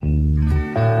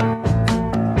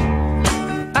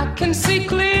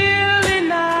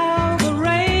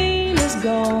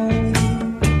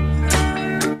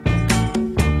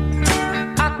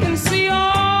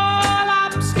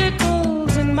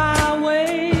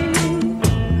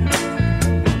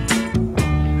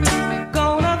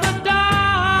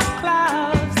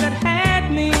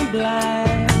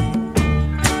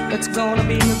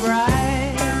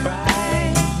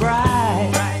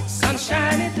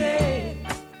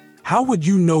How would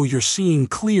you know you're seeing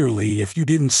clearly if you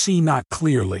didn't see not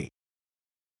clearly?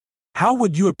 How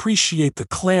would you appreciate the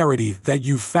clarity that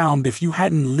you found if you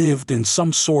hadn't lived in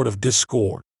some sort of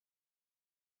discord?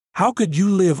 How could you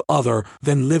live other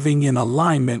than living in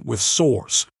alignment with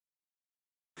Source?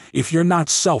 If you're not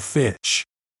selfish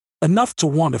enough to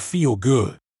want to feel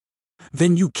good,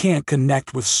 then you can't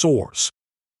connect with Source,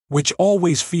 which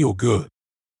always feel good.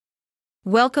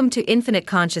 Welcome to Infinite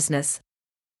Consciousness,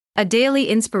 a daily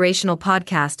inspirational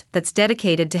podcast that's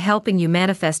dedicated to helping you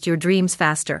manifest your dreams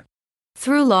faster.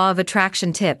 Through law of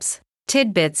attraction tips,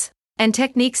 tidbits, and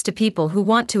techniques to people who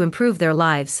want to improve their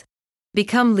lives,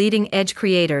 become leading-edge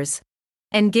creators,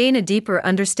 and gain a deeper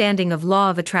understanding of law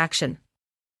of attraction.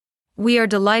 We are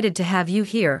delighted to have you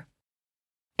here.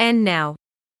 And now,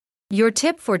 your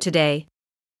tip for today.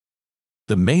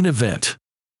 The main event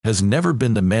has never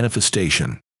been the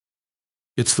manifestation.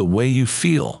 It's the way you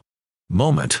feel,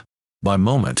 moment by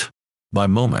moment by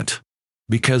moment,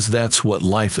 because that's what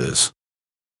life is.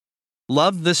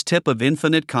 Love this tip of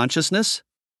infinite consciousness?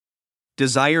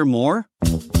 Desire more?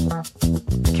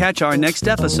 Catch our next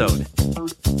episode.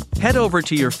 Head over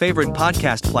to your favorite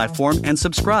podcast platform and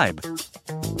subscribe.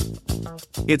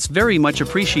 It's very much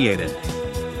appreciated.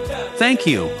 Thank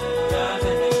you.